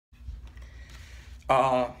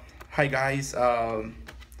Uh, Hi guys.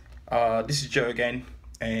 This is Joe again,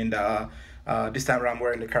 and this time around I'm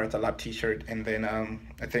wearing the Character Lab T-shirt, and then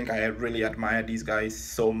I think I really admire these guys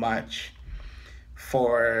so much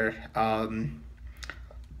for I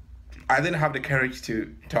didn't have the courage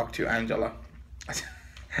to talk to Angela.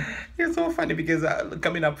 It's so funny because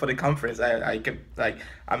coming up for the conference, I kept like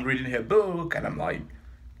I'm reading her book, and I'm like,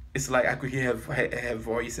 it's like I could hear her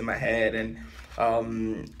voice in my head, and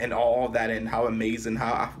all that, and how amazing,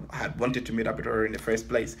 how I had wanted to meet up with her in the first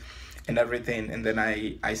place and everything. And then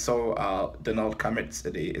I saw Donald Cummins,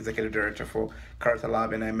 the executive director for Character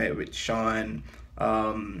Lab, and I met with Sean,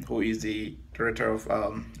 who is the director of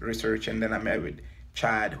research, and then I met with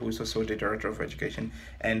Chad, who is also the director of education,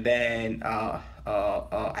 and then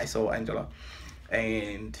I saw Angela,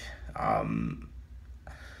 and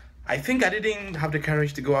I think I didn't have the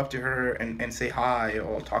courage to go up to her and say hi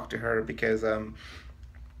or talk to her because I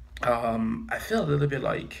feel a little bit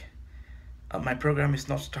like my program is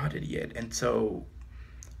not started yet, and so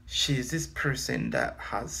she's this person that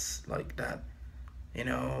has like that,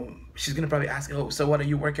 she's gonna probably ask, oh, so what are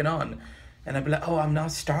you working on? And I'd be like, oh, I'm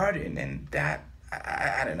not starting, and that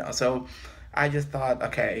I don't know. So I just thought,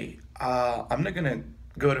 okay, I'm not gonna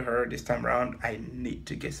go to her this time around. I need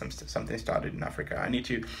to get something started in Africa. I need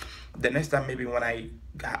to, the next time, maybe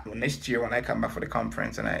next year when I come back for the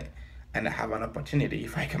conference, and I have an opportunity,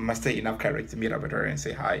 if I can muster enough courage to meet up with her and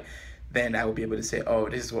say hi, then I will be able to say, oh,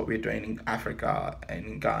 this is what we're doing in Africa and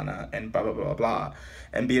in Ghana and blah blah blah blah,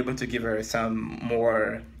 and be able to give her some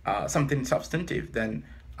more something substantive than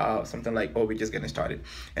something like, oh, we're just getting started.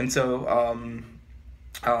 And so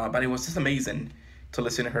but it was just amazing to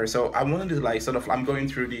listen to her. So I wanted to like sort of, I'm going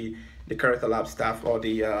through the Character Lab stuff, or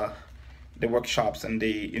the workshops and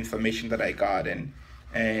the information that I got, and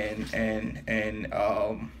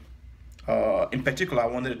in particular, I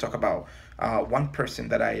wanted to talk about one person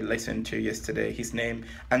that I listened to yesterday. His name,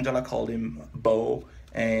 Angela called him Bo,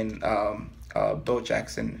 and Bo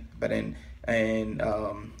Jackson, but then and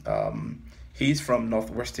he's from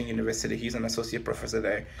Northwestern University. He's an associate professor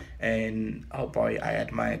there, and oh boy, I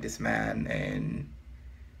admire this man, and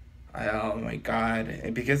oh my God,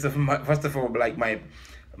 and because of my, first of all, like my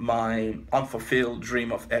unfulfilled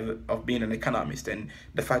dream of being an economist, and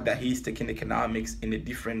the fact that he's taking economics in a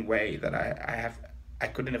different way that I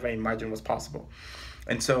couldn't ever imagine was possible.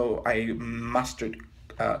 And so I mastered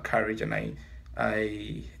courage, and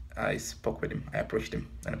I spoke with him. I approached him,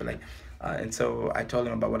 and I'd be like, and so I told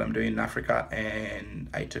him about what I'm doing in Africa, and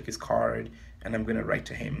I took his card, and I'm gonna write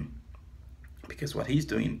to him because what he's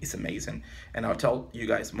doing is amazing. And I'll tell you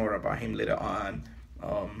guys more about him later on,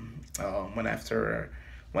 when after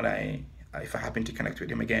when I if I happen to connect with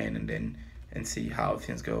him again, and then and see how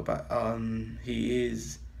things go. But he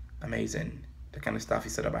is amazing. The kind of stuff he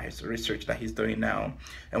said about his research that he's doing now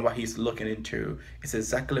and what he's looking into is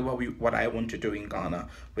exactly what I want to do in Ghana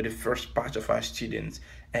with the first batch of our students.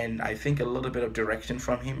 And I think a little bit of direction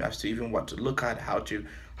from him as to even what to look at, how to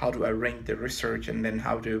arrange the research, and then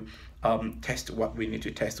how to test what we need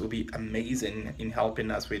to test will be amazing in helping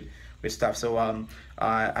us with stuff. So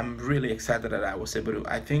I'm really excited that I was able to.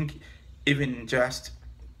 I think even just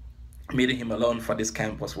meeting him alone for this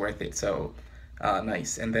camp was worth it. So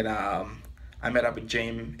nice. And then I met up with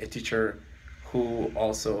James, a teacher who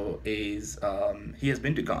also is he has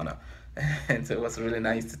been to Ghana, and so it was really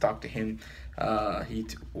nice to talk to him. He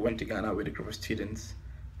went to Ghana with a group of students,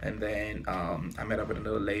 and then I met up with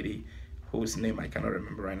another lady whose name I cannot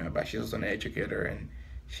remember right now, but she's also an educator, and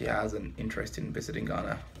she has an interest in visiting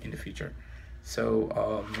Ghana in the future.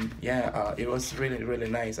 So yeah, it was really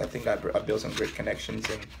nice. I think I built some great connections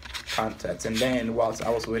and contacts. And then whilst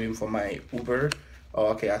I was waiting for my Uber, oh,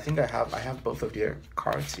 okay, I think I have both of their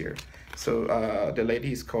cards here. So the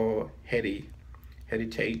lady is called Hetty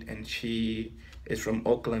Tate, and she is from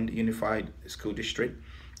Oakland Unified School District.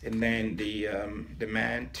 And then the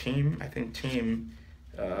man, Tim, I think Tim,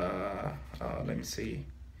 let me see.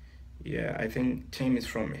 Yeah, I think Tim is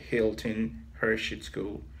from Hilton Hershey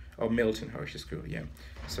School, or Milton Hershey School. Yeah.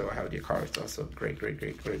 So I have their cards also. Great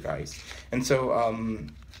guys. And so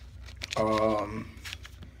um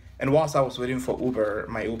and whilst I was waiting for Uber,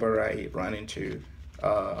 my Uber, I ran into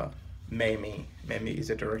Mamie. Mamie is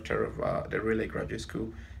the director of the Relay Graduate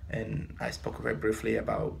School, and I spoke with her briefly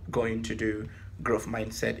about going to do growth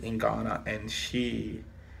mindset in Ghana, and she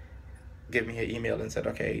gave me her email and said,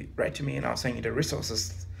 okay, write to me and I'll send you the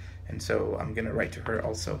resources. And so I'm gonna write to her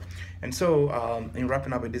also. And so in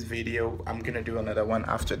wrapping up with this video, I'm gonna do another one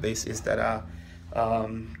after this, is that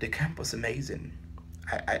the camp was amazing.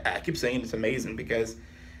 I keep saying it's amazing because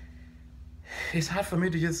it's hard for me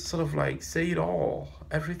to just sort of like say it all,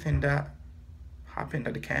 everything that happened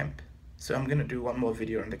at the camp. So I'm gonna do one more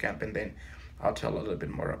video on the camp, and then I'll tell a little bit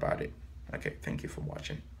more about it. Okay, thank you for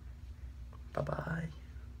watching. Bye bye.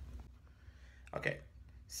 Okay,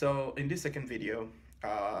 so in this second video,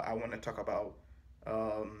 I want to talk about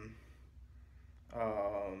um,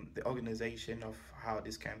 the organization of how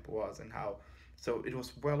this camp was and how, so it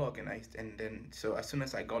was well organized. And then so as soon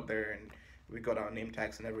as I got there and we got our name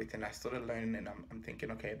tags and everything, I started learning, and I'm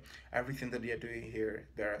thinking, okay, everything that they are doing here,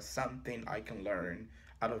 there is something I can learn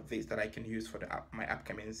out of this that I can use for my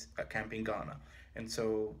upcoming camp in Ghana. And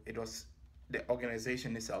so it was, the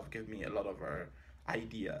organization itself gave me a lot of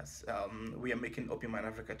ideas. We are making Open Mind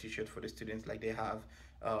Africa t-shirts for the students, like they have.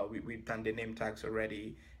 We've done the name tags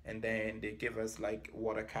already, and then they give us like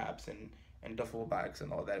water caps and duffel bags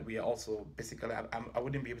and all that. We are also basically, I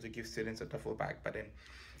wouldn't be able to give students a duffel bag, but then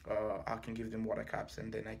I can give them water caps,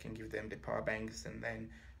 and then I can give them the power banks, and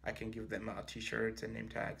then I can give them t-shirts and name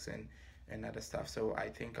tags and other stuff. So I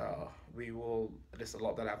think there's a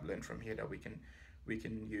lot that I've learned from here that we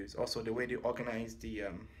can use. Also, the way they organize the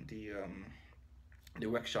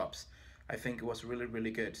workshops, I think it was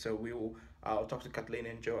really good. So I'll talk to Kathleen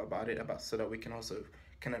and Joe about it, so that we can also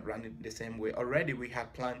kind of run it the same way. Already we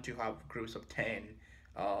had planned to have groups of 10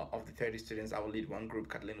 of the 30 students. I will lead one group,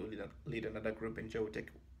 Kathleen will lead another group, and Joe will take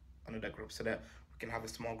another group, so that we can have a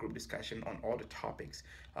small group discussion on all the topics.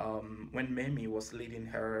 When Mamie was leading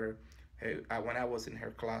when I was in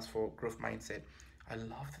her class for growth mindset, I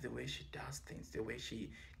loved the way she does things, the way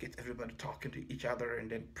she gets everybody talking to each other and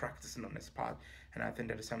then practicing on the spot. And I think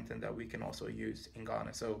that is something that we can also use in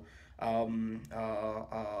Ghana. So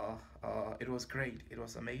it was great. It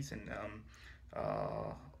was amazing,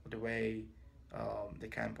 the way the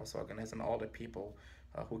camp was organized, and all the people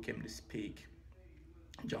who came to speak.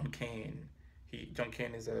 John Kane. John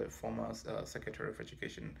Kane is a former Secretary of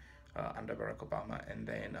Education under Barack Obama, and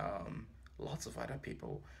then lots of other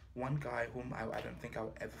people. One guy whom I don't think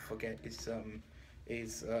I'll ever forget is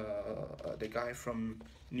the guy from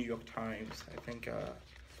New York Times. I think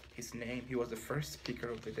his name. He was the first speaker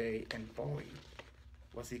of the day, and boy,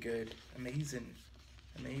 was he good! Amazing.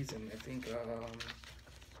 I think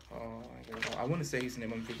I want to say his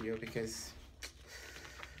name on video, because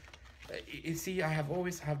you see, I have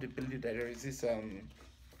always had the belief that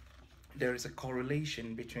there is a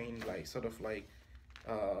correlation between like sort of like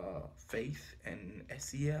faith and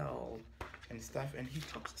SEL and stuff, and he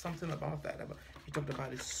talked something about that. He talked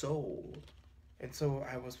about his soul, and so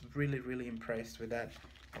I was really impressed with that.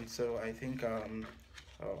 And so I think I don't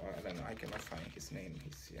know, I cannot find his name.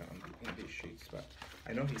 He's in these sheets, but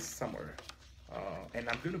I know he's somewhere. And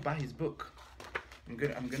I'm gonna buy his book. I'm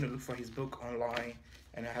gonna look for his book online,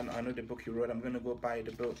 and I know the book he wrote. I'm gonna go buy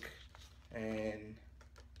the book, and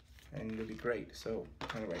it'll be great. So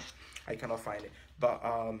anyway, I cannot find it, but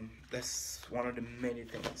that's one of the many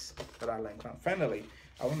things that I learned. Now, finally,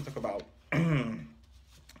 I want to talk about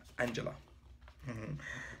Angela.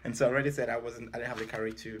 And so I already said I didn't have the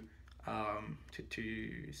courage to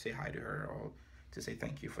say hi to her, or to say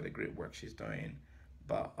thank you for the great work she's doing,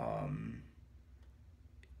 but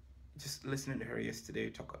just listening to her yesterday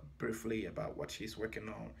talk briefly about what she's working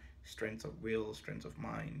on, strength of will, strength of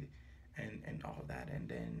mind, and all that, and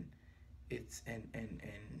then it's and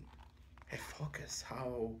her focus,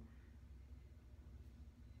 how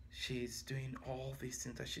she's doing all these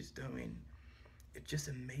things that she's doing, it's just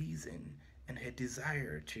amazing. And her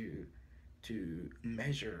desire to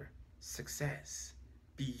measure success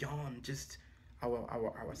beyond just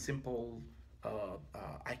our simple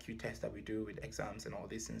IQ test that we do with exams and all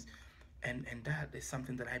these things, and that is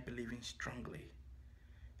something that I believe in strongly.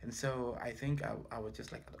 And so I think I was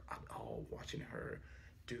just like watching her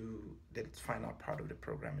do the final part of the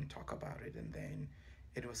program and talk about it, and then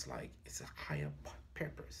it was like it's a higher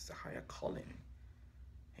purpose, it's a higher calling,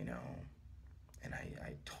 you know. And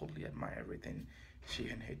I totally admire everything she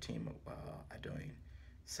and her team are doing.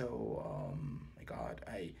 So my God,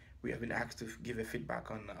 we have been asked to give a feedback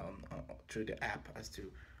on through the app as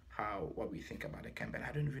to what we think about the campaign.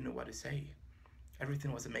 I don't even know what to say.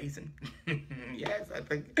 Everything was amazing. Yes, I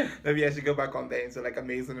think maybe I should go back on there and say like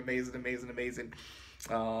amazing.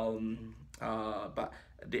 But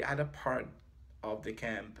the other part of the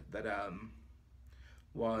camp that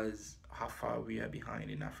was how far we are behind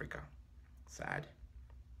in Africa. Sad.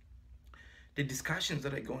 The discussions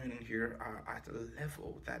that are going on here are at a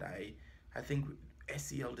level that I think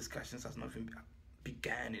SEL discussions has not even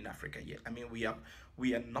began in Africa yet. I mean, we are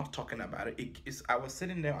not talking about it. I was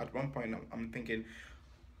sitting there at one point. I'm thinking,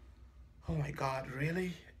 oh my God,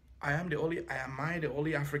 really? Am I the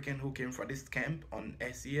only African who came for this camp on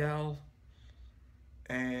SEL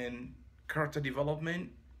and character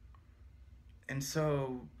development And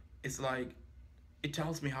so it's like, it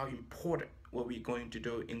tells me how important what we're going to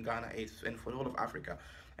do in Ghana is, and for the whole of Africa.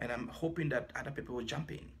 And I'm hoping that other people will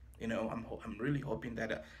jump in. I'm really hoping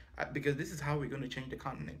that because this is how we're going to change the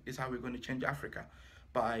continent. This is how we're going to change Africa,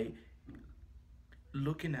 by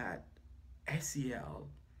looking at SEL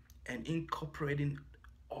and incorporating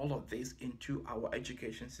all of this into our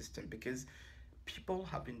education system, because people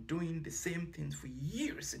have been doing the same things for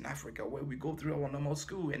years in Africa, where we go through our normal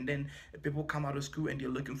school and then people come out of school and they're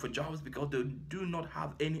looking for jobs because they do not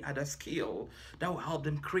have any other skill that will help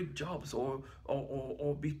them create jobs, or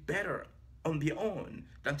be better on their own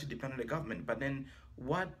than to depend on the government. But then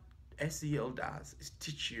what SEL does is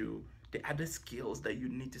teach you the other skills that you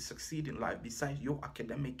need to succeed in life besides your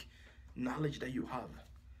academic knowledge that you have.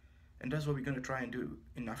 And that's what we're going to try and do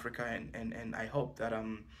in Africa. And I hope that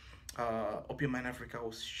Open Mind Africa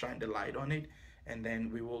will shine the light on it, and then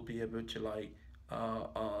we will be able to like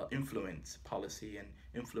influence policy and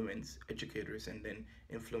influence educators, and then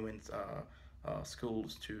influence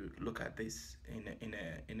schools to look at this in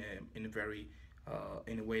a very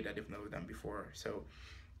in a way that they've never done before. So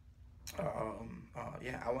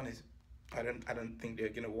yeah, I don't think they're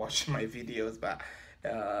gonna watch my videos, but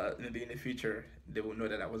maybe in the future they will know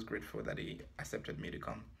that I was grateful that he accepted me to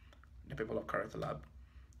come. The people of Character Lab,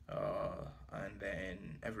 and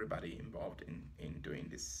then everybody involved in doing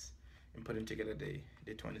this, in putting together the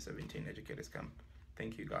 2017 Educators Camp.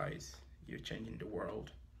 Thank you guys. You're changing the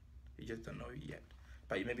world. You just don't know it yet,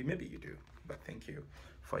 but maybe you do. But thank you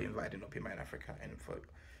for inviting Open Mind Africa, and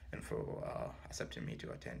for accepting me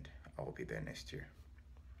to attend. I will be there next year.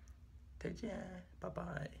 Take care. Bye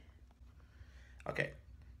bye. Okay,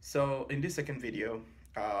 so in this second video,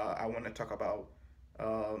 I want to talk about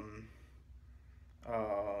um,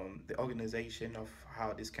 the organization of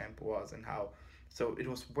how this camp was, and how, so it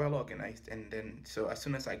was well organized. And then, so as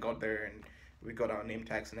soon as I got there and we got our name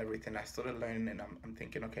tags and everything, I started learning, and I'm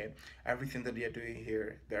thinking, okay, everything that they're doing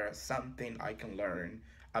here, there's something I can learn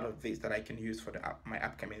out of this that I can use for my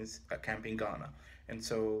upcoming camp in Ghana. And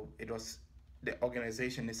so it was, the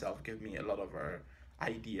organization itself gave me a lot of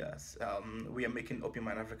ideas. We are making Open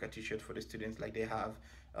Mind Africa t-shirts for the students, like they have.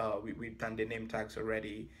 We've done the name tags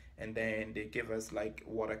already, and then they give us like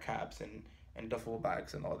water caps and duffel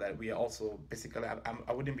bags and all that. We are also basically,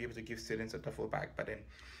 I wouldn't be able to give students a duffel bag, but then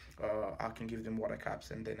I can give them water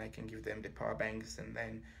caps, and then I can give them the power banks, and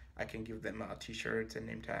then I can give them t-shirts and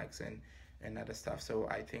name tags and other stuff. So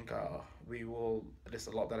I think there's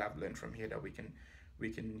a lot that I've learned from here that we can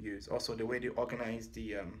use. Also, the way they organize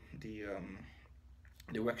the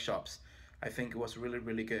workshops, I think it was really,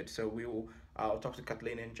 really good. So I'll talk to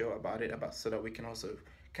Kathleen and Joe about it, so that we can also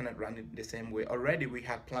kind of run it the same way. Already we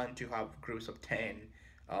had planned to have groups of 10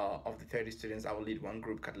 of the 30 students. I will lead one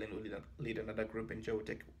group, Kathleen will lead another group, and Joe will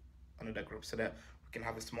take another group, so that we can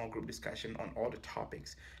have a small group discussion on all the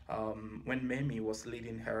topics. When Mamie was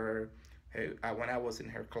leading when I was in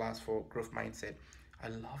her class for growth mindset, I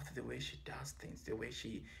loved the way she does things, the way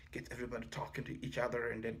she gets everybody talking to each other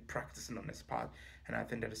and then practicing on the spot. And I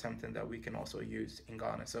think that is something that we can also use in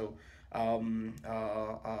Ghana. So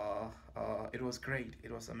it was great.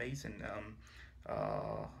 It was amazing,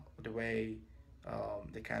 the way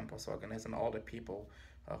the camp was organized, and all the people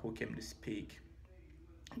who came to speak.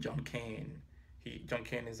 John Kane. John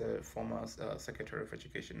Kane is a former Secretary of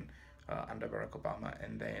Education under Barack Obama,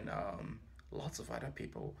 and then lots of other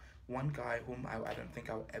people. One guy whom I don't think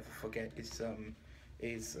I'll ever forget is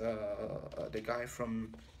the guy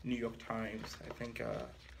from New York Times. I think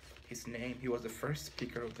his name. He was the first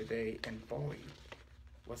speaker of the day, and boy,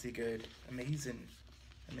 was he good! Amazing.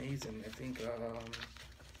 I think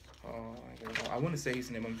I want to say his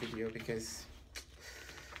name on video, because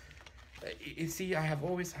you see, I have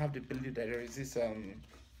always had the belief that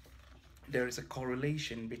there is a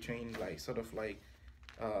correlation between like sort of like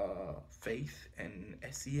faith and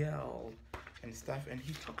SEL and stuff, and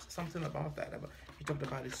he talked something about that. He talked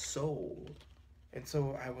about his soul, and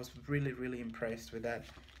so I was really, really impressed with that.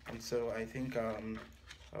 And so I think I don't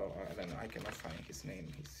know, I cannot find his name.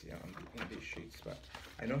 He's in these sheets, but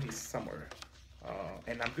I know he's somewhere.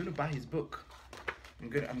 And I'm gonna buy his book. I'm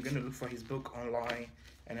gonna look for his book online,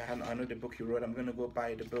 and I know the book he wrote. I'm gonna go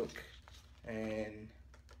buy the book, and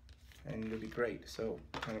it'll be great. So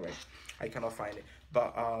anyway, I cannot find it,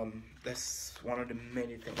 but that's one of the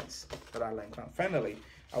many things that I learned. Now, finally,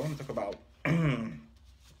 I want to talk about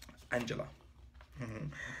Angela.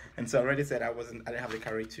 And so I already said I didn't have the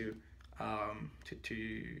courage to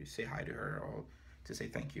say hi to her, or to say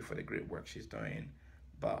thank you for the great work she's doing,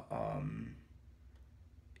 but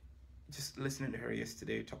just listening to her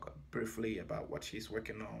yesterday talk briefly about what she's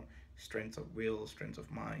working on, strength of will, strength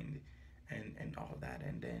of mind, and all of that.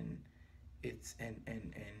 And then it's and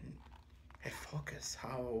I focus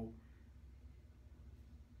how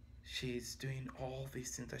she's doing all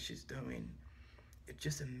these things that she's doing. It's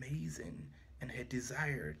just amazing, and her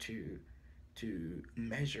desire to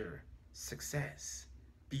measure success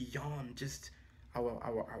beyond just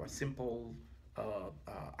our simple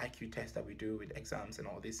IQ test that we do with exams and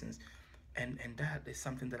all these things, and that is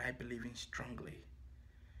something that I believe in strongly.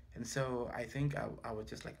 And so I think I was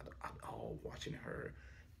just like, oh, watching her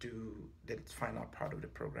do the final part of the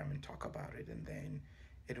program and talk about it, and then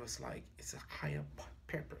it was like it's a higher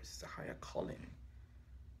purpose, it's a higher calling,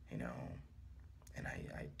 you know. And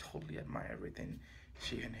I totally admire everything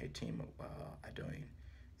she and her team are doing.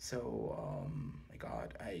 So, my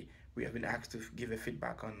God, we have been asked to give a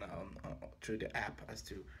feedback on through the app as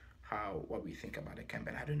to what we think about the camp,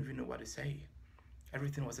 and I don't even know what to say.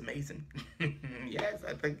 Everything was amazing. Yes,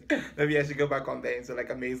 I think maybe I should go back on there and say like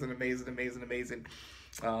amazing, amazing, amazing, amazing.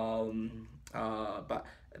 But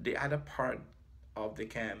the other part of the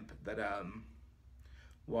camp that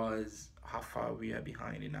was how far we are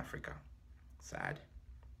behind in Africa. Sad.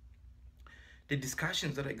 The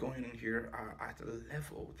discussions that are going on here are at a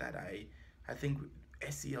level that I think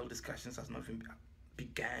SEL discussions has not even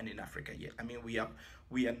began in Africa yet. I mean, we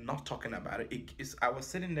are not talking about it. I was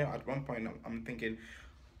sitting there at one point. I'm thinking,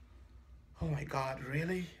 oh my God,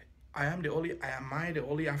 really? Am I the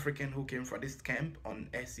only African who came for this camp on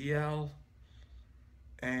SEL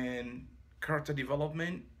and character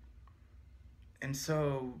development? And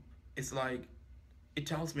so it's like, it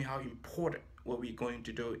tells me how important what we're going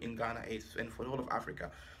to do in Ghana is, and for the whole of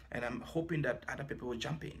Africa. And I'm hoping that other people will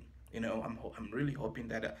jump in. You know, I'm really hoping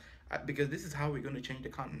that because this is how we're going to change the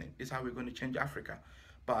continent. This is how we're going to change Africa,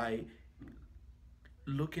 by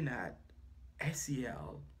looking at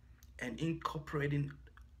SEL and incorporating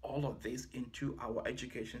all of this into our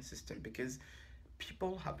education system, because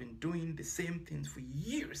people have been doing the same things for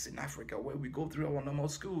years in Africa, where we go through our normal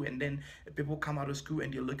school and then people come out of school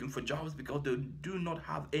and they're looking for jobs because they do not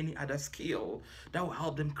have any other skill that will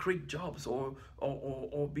help them create jobs or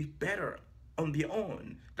be better on their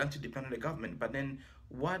own than to depend on the government. But then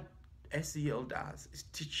what SEL does is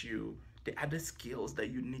teach you the other skills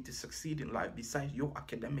that you need to succeed in life besides your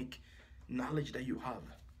academic knowledge that you have.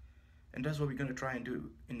 And that's what we're going to try and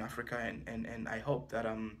do in Africa, and I hope that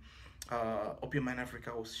Open Mind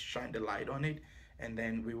Africa will shine the light on it, and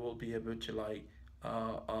then we will be able to like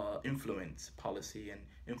influence policy and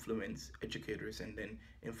influence educators, and then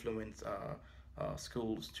influence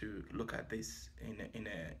schools to look at this in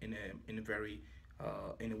a very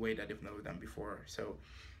in a way that they've never done before. So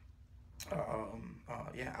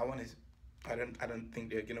yeah, I don't think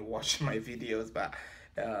they're gonna watch my videos, but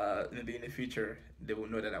maybe in the future they will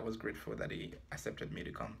know that I was grateful that he accepted me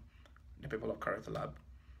to come. The people of Character Lab,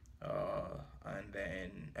 and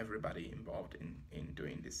then everybody involved in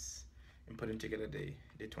doing this, in putting together the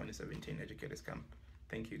 2017 Educators Camp.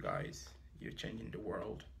 Thank you guys. You're changing the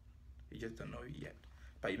world. You just don't know it yet,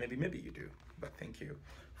 but maybe you do. But thank you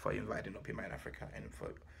for inviting Open Mind Africa,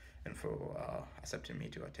 and for accepting me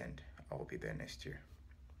to attend. I will be there next year.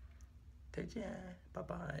 Take care. Bye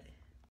bye.